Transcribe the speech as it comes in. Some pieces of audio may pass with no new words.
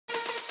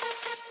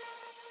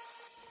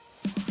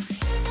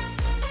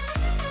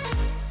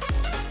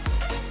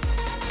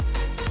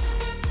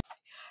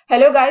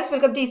Hello guys,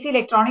 welcome to EC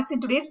Electronics.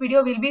 In today's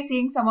video, we'll be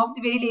seeing some of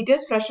the very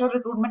latest fresher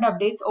recruitment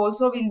updates.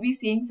 Also, we'll be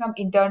seeing some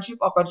internship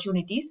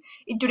opportunities.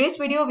 In today's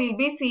video, we'll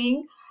be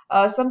seeing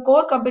some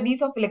core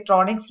companies of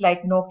electronics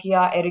like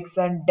Nokia,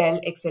 Ericsson,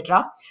 DELL,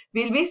 etc.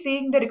 We'll be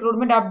seeing the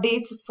recruitment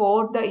updates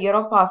for the year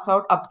of pass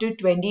out up to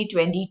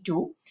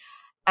 2022.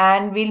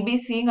 And we'll be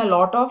seeing a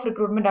lot of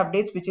recruitment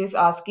updates which is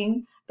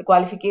asking the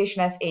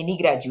qualification as any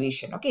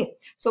graduation. Okay,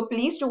 so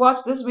please to watch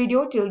this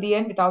video till the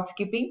end without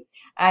skipping.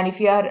 And if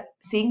you are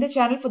seeing the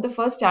channel for the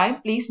first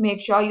time, please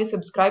make sure you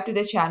subscribe to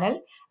the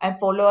channel and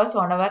follow us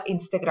on our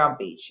Instagram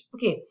page.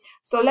 Okay,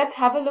 so let's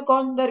have a look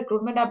on the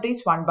recruitment updates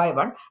one by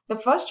one. The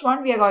first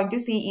one we are going to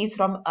see is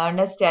from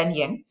Ernst &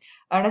 Young.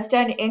 Ernst &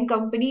 Young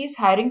company is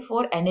hiring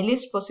for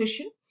analyst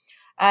position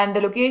and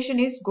the location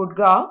is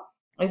Gurgaon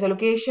is a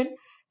location.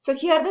 So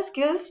here the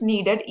skills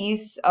needed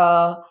is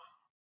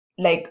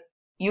like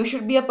you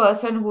should be a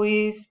person who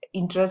is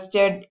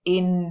interested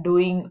in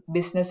doing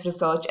business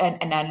research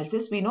and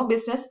analysis. We know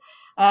business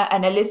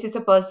analyst is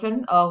a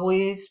person who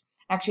is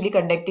actually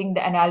conducting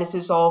the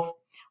analysis of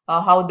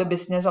how the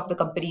business of the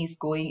company is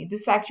going.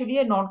 This is actually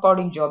a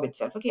non-coding job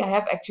itself. Okay, I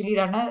have actually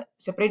done a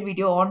separate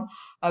video on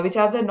which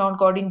are the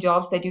non-coding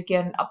jobs that you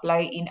can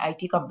apply in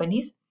IT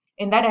companies.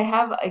 In that I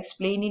have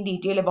explained in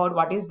detail about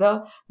what is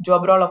the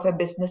job role of a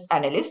business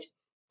analyst.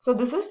 So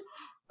this is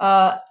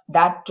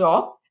that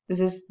job.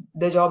 This is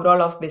the job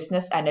role of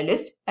business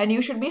analyst, and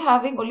you should be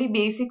having only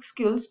basic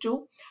skills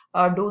to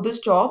do this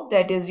job.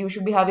 That is, you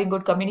should be having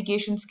good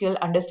communication skill,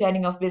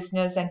 understanding of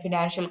business and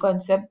financial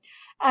concept.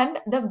 And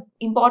the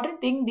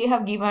important thing they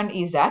have given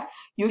is that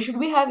you should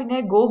be having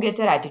a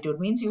go-getter attitude.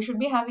 Means you should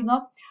be having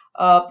a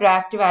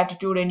proactive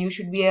attitude, and you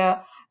should be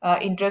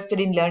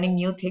interested in learning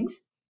new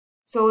things.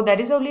 So that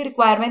is the only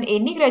requirement.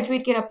 Any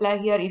graduate can apply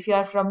here. If you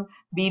are from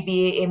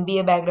BBA,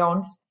 MBA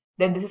backgrounds,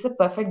 then this is a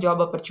perfect job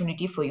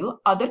opportunity for you.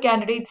 Other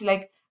candidates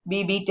like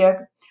BB Tech,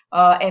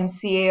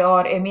 MCA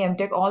or MEM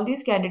Tech, all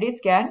these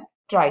candidates can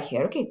try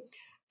here. Okay,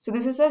 so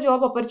this is a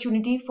job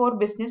opportunity for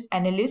business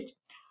analyst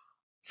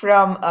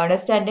from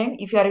Ernst & Young.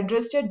 If you are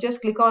interested,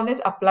 just click on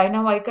this apply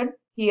now icon.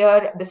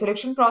 Here the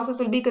selection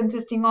process will be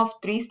consisting of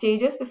 3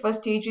 stages. The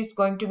first stage is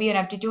going to be an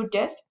aptitude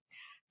test.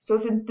 So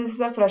since this is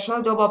a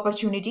fresher job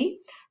opportunity,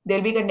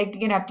 they'll be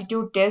conducting an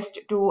aptitude test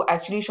to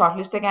actually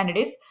shortlist the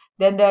candidates.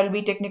 Then there will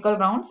be technical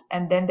rounds,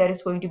 and then there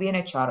is going to be an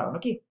HR round.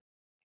 Okay,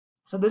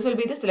 so this will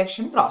be the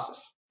selection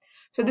process.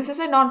 So this is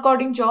a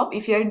non-coding job.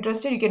 If you are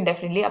interested, you can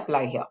definitely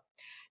apply here.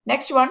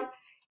 Next one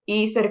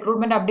is the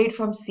recruitment update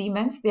from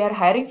Siemens. They are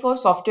hiring for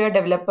software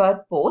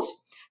developer post.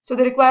 So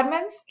the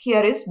requirements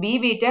here is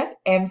BB Tech,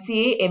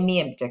 MCA,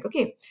 MEM Tech.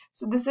 Okay,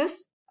 so this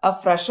is a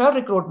fresher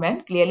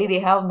recruitment. Clearly they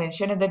have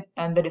mentioned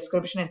in the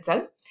description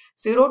itself.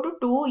 0 to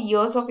 2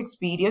 years of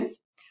experience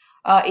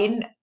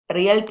in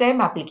real-time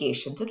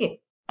applications.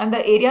 Okay. And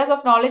the areas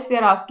of knowledge they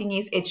are asking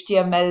is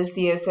HTML,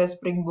 CSS,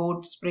 Spring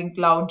Boot, Spring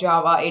Cloud,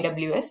 Java,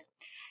 AWS.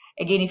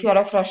 Again, if you are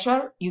a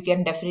fresher, you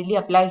can definitely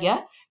apply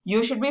here.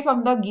 You should be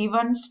from the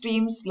given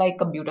streams like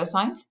computer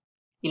science,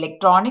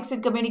 electronics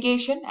and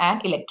communication,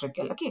 and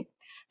electrical. Okay,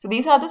 so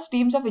these are the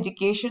streams of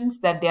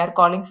educations that they are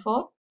calling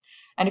for.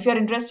 And if you are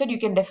interested, you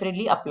can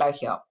definitely apply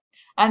here.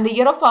 And the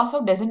year of pass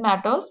out doesn't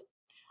matter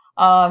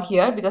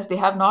here because they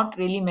have not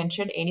really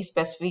mentioned any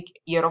specific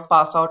year of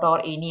pass out or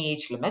any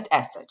age limit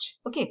as such.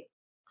 Okay.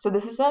 So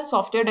this is a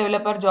software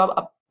developer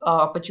job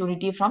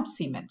opportunity from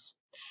Siemens.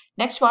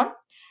 Next one,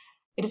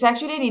 it is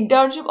actually an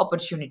internship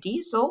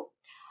opportunity. So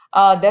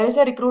there is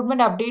a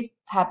recruitment update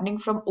happening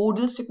from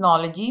OODLES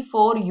Technology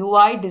for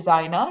UI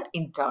designer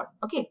intern.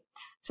 Okay,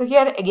 so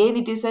here again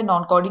it is a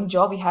non-coding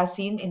job. We have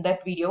seen in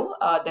that video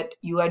that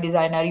UI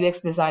designer,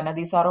 UX designer,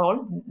 these are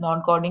all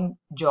non-coding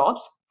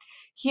jobs.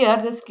 Here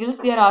the skills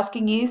they are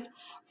asking is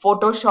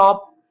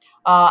Photoshop.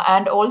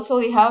 And also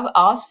they have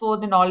asked for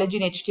the knowledge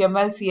in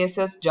HTML,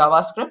 CSS,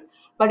 JavaScript,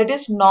 but it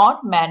is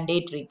not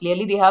mandatory.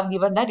 Clearly they have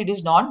given that it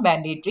is not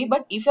mandatory,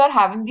 but if you are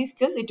having these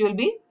skills, it will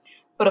be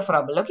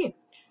preferable. Okay,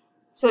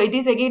 so it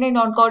is again a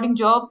non-coding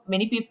job.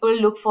 Many people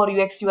look for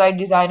UX UI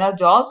designer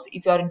jobs.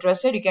 If you are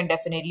interested, you can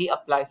definitely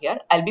apply here.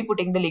 I'll be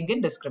putting the link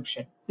in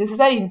description. This is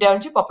an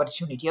internship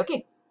opportunity.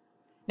 Okay,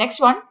 next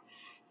one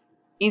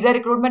is a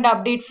recruitment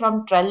update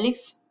from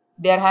Trellix.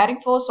 They are hiring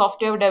for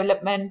software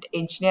development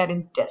engineer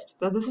in test.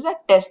 So this is a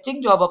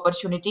testing job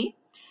opportunity,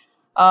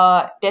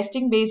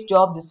 testing based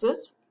job this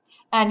is.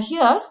 And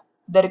here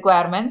the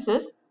requirements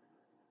is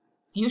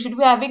you should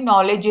be having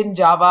knowledge in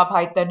Java,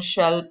 Python,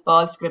 Shell,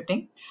 Perl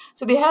scripting.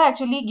 So they have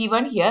actually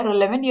given here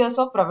 11 years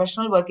of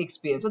professional work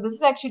experience. So this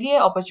is actually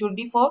an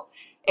opportunity for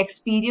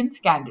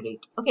experienced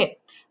candidate. Okay,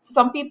 so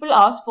some people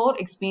ask for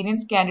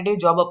experienced candidate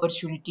job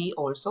opportunity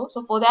also.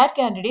 So for that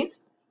candidates,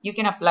 you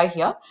can apply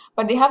here,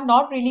 but they have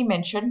not really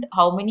mentioned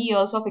how many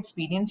years of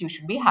experience you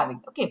should be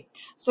having. Okay,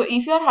 so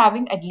if you are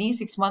having at least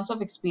 6 months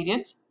of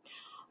experience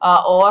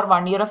or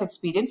 1 year of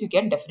experience, you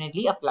can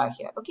definitely apply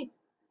here. Okay,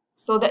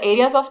 so the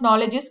areas of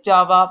knowledge is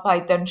Java,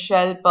 Python,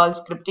 Shell, Perl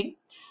scripting,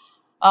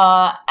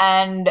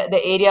 and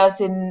the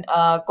areas in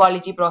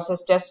quality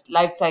process test,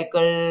 life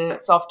cycle,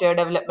 software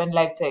development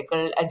life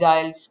cycle,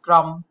 Agile,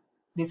 Scrum,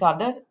 These are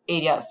the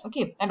areas.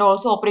 Okay, and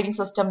also operating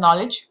system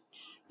knowledge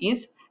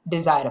is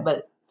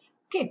desirable.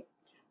 Okay,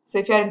 so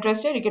if you are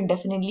interested, you can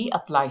definitely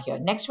apply here.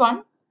 Next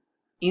one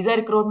is a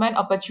recruitment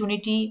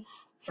opportunity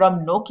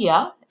from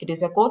Nokia. It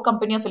is a core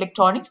company of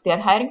electronics. They are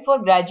hiring for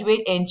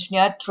graduate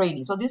engineer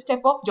trainee. So this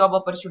type of job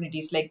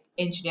opportunities like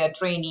engineer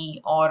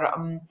trainee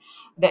or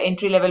the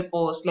entry level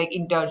post like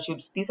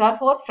internships, these are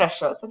for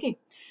freshers. Okay,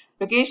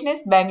 location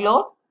is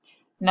Bangalore.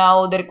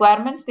 Now the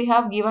requirements they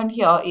have given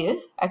here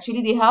is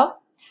actually they have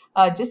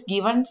just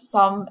given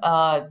some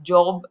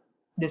job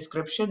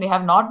description. They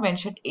have not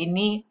mentioned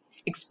any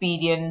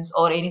experience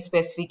or any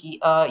specific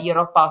year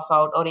of pass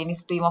out or any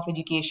stream of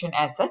education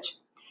as such.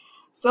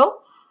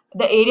 So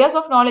the areas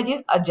of knowledge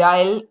is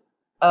agile,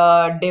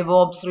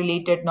 DevOps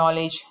related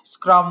knowledge,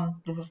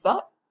 Scrum. This is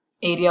the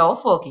area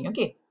of working.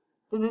 Okay.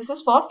 So this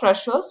is for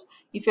freshers.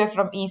 If you're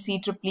from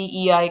EC,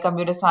 EEE, EI,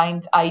 computer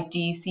science,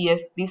 IT,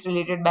 CS, these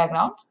related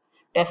backgrounds,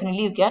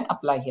 definitely you can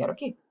apply here.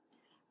 Okay.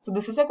 So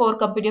this is a core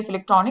company of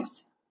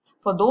electronics.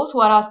 For those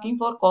who are asking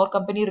for core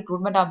company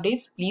recruitment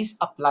updates, please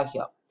apply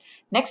here.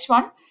 Next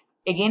one,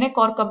 again a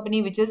core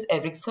company which is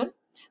Ericsson.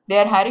 They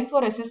are hiring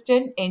for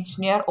assistant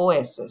engineer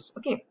OSS.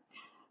 Okay.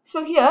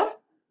 So here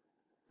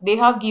they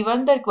have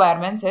given the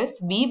requirements as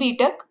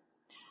BTech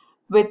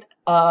with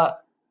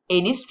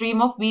any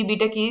stream of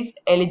BTech is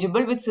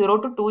eligible with 0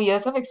 to 2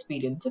 years of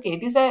experience. Okay,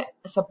 it is a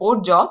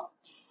support job,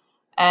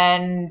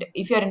 and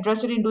if you are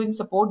interested in doing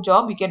support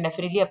job, you can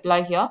definitely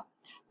apply here.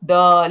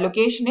 The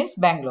location is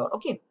Bangalore.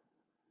 Okay.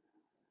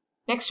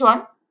 Next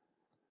one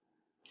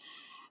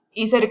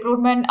is a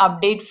recruitment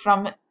update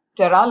from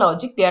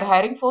TerraLogic. They are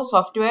hiring for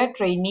software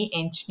trainee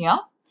engineer.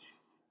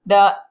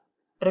 The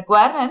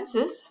requirements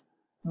is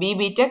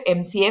BTech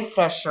MCA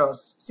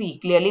freshers. See,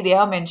 clearly they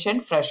have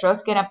mentioned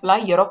freshers can apply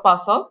year of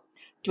pass out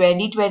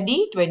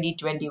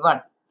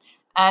 2020-2021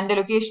 and the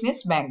location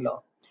is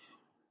Bangalore.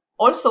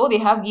 Also, they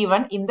have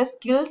given in the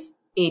skills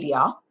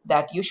area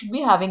that you should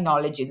be having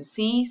knowledge in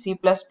C, C++,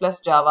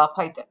 Java,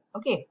 Python.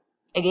 Okay.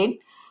 Again,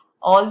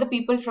 all the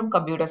people from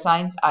computer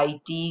science,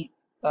 IT,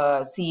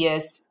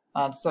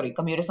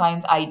 computer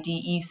science, IT,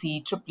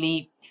 EC,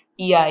 EEE,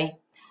 EI,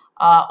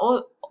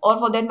 or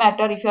for that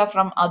matter, if you are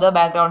from other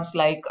backgrounds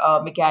like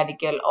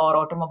mechanical or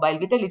automobile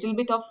with a little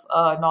bit of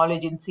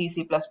knowledge in C,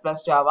 C++,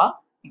 Java,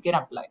 you can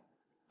apply.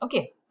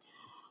 Okay.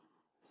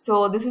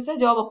 So this is a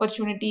job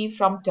opportunity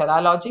from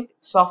TeraLogic.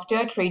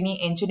 Software trainee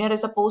engineer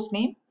is a post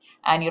name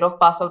and year of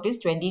pass out is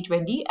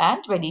 2020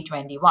 and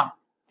 2021.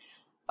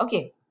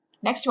 Okay.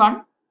 Next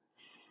one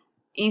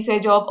is a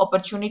job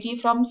opportunity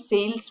from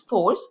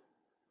Salesforce,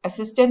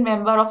 assistant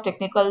member of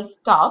technical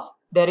staff.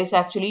 There is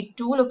actually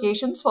 2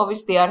 locations for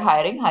which they are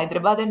hiring.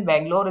 Hyderabad and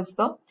Bangalore is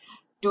the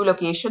 2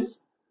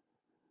 locations.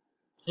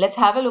 Let's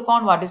have a look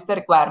on what is the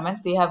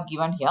requirements they have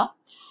given here.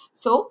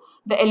 So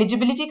the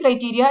eligibility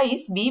criteria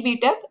is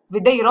BTech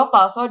with the year of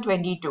pass out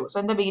 22. So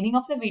in the beginning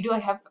of the video, I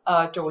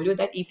have told you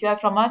that if you are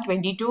from a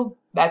 22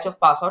 batch of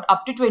pass out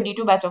up to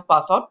 22 batch of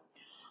pass out,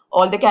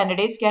 all the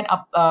candidates can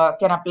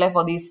apply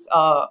for these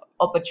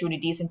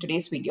opportunities in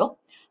today's video.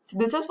 So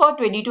this is for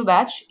 22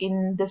 batch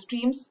in the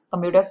streams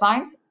computer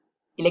science,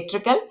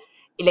 electrical,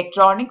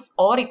 electronics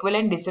or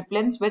equivalent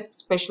disciplines with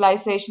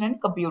specialization in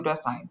computer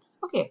science.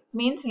 Okay,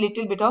 means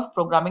little bit of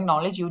programming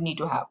knowledge you need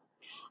to have.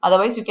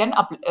 Otherwise, you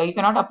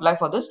cannot apply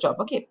for this job.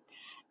 Okay,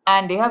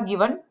 and they have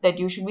given that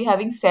you should be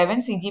having 7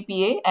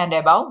 CGPA and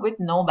above with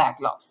no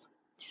backlogs.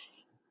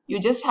 You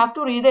just have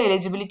to read the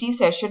eligibility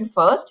session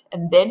first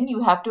and then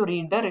you have to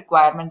read the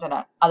requirements and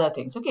other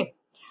things. Okay.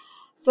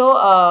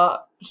 So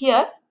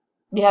here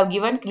they have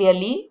given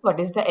clearly what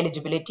is the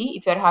eligibility.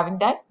 If you are having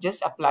that,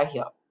 just apply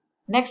here.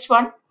 Next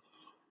one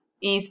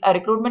is a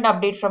recruitment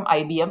update from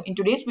IBM. In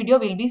today's video,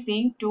 we'll be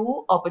seeing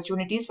 2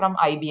 opportunities from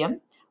IBM.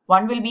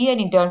 One will be an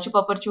internship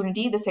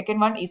opportunity. The second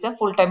one is a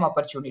full-time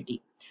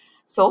opportunity.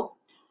 So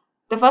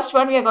the first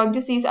one we are going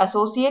to see is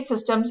Associate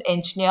Systems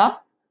Engineer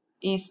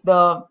is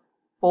the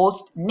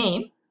post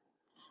name,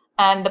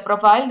 and the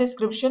profile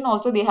description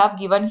also they have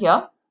given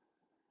here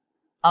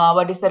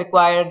what is the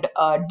required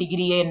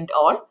degree and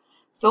all.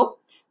 So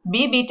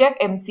BTech,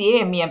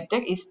 MCA,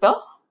 MEtech is the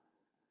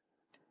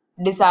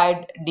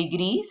desired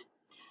degrees.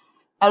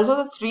 Also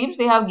the streams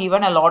they have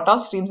given a lot of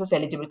streams as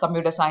eligible: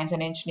 computer science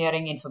and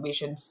engineering,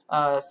 information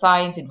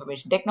science,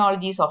 information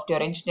technology,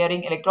 software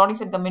engineering,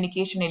 electronics and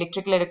communication,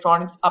 electrical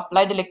electronics,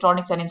 applied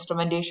electronics and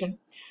instrumentation,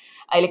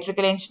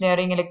 electrical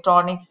engineering,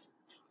 electronics,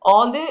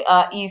 all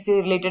the EC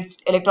related,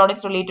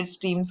 electronics related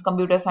streams,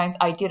 computer science,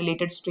 IT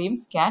related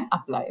streams can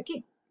apply.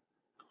 Okay.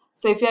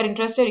 So if you are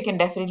interested, you can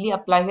definitely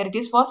apply here. It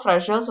is for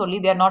freshers only.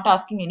 They are not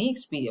asking any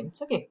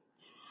experience. Okay.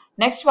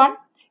 Next one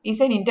is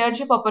an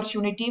internship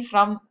opportunity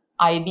from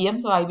IBM.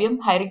 So IBM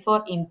hiring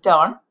for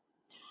intern.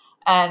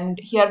 And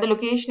here the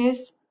location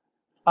is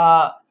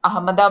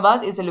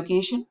Ahmedabad is a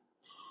location.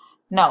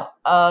 Now,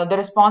 the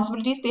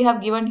responsibilities they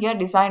have given here: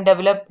 design,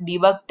 develop,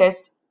 debug,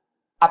 test,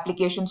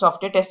 application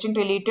software, testing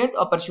related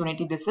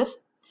opportunity. This is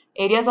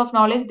areas of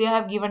knowledge they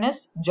have given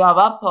us: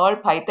 Java, Perl,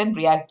 Python,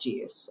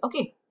 React.js.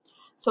 Okay.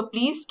 So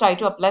please try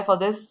to apply for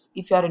this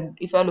if you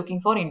are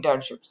looking for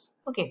internships.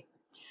 Okay.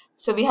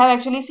 So we have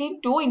actually seen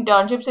 2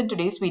 internships in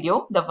today's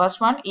video. The first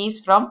one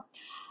is from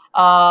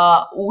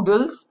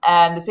OODLES,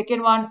 and the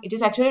second one, it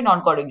is actually a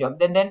non-coding job.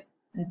 Then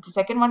the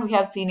second one we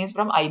have seen is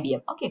from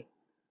IBM. Okay.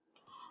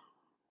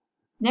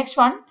 Next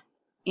one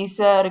is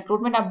a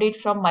recruitment update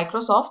from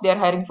Microsoft. They are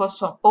hiring for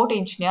support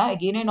engineer,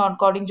 again a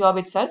non-coding job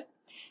itself.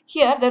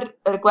 Here the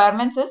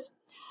requirements is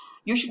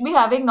you should be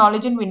having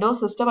knowledge in Windows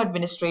system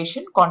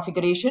administration,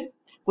 configuration,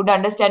 good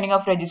understanding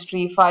of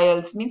registry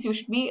files. Means you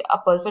should be a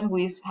person who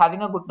is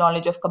having a good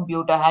knowledge of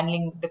computer,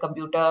 handling the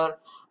computer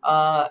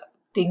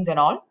things and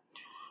all.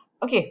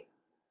 Okay,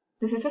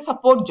 this is a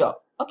support job.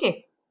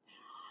 Okay,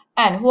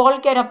 and who all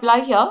can apply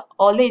here?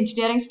 All the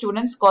engineering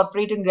students,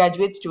 corporate and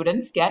graduate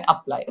students can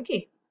apply.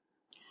 Okay.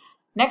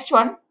 Next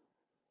one,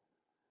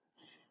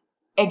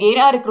 again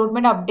a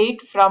recruitment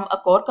update from a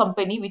core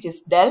company which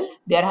is DELL.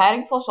 They are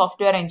hiring for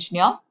software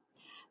engineer,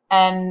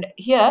 and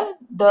here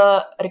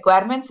the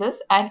requirements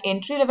is an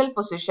entry level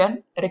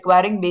position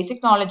requiring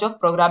basic knowledge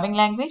of programming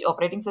language,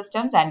 operating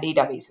systems and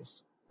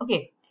databases.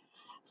 Okay,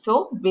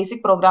 so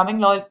basic programming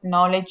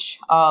knowledge,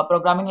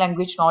 programming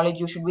language knowledge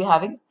you should be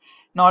having,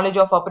 knowledge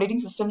of operating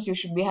systems you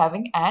should be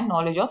having, and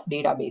knowledge of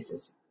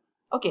databases.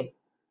 Okay,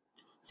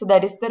 so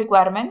that is the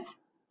requirements.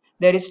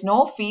 There is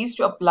no fees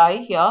to apply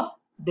here.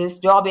 This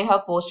job I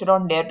have posted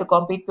on Dare to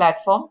Compete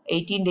platform.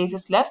 18 days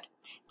is left.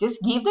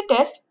 Just give the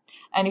test,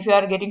 and if you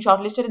are getting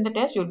shortlisted in the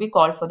test, you will be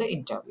called for the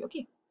interview.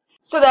 Okay.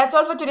 So that's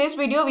all for today's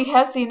video. We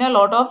have seen a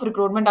lot of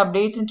recruitment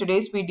updates in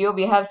today's video.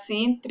 We have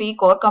seen 3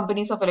 core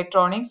companies of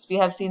electronics. We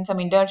have seen some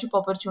internship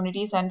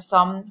opportunities and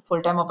some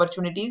full-time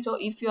opportunities. So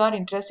if you are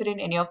interested in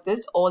any of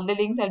this, all the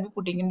links I'll be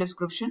putting in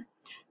description.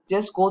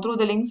 Just go through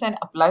the links and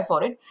apply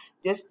for it.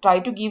 Just try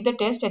to give the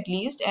test at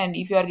least, and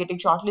if you are getting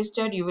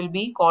shortlisted, you will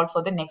be called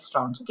for the next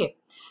rounds. Okay.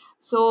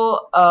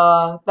 So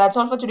that's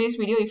all for today's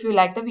video. If you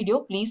like the video,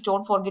 please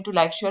don't forget to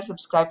like, share,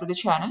 subscribe to the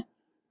channel.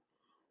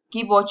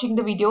 Keep watching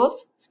the videos.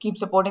 Keep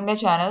supporting the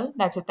channel.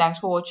 That's it. Thanks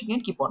for watching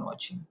and keep on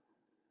watching.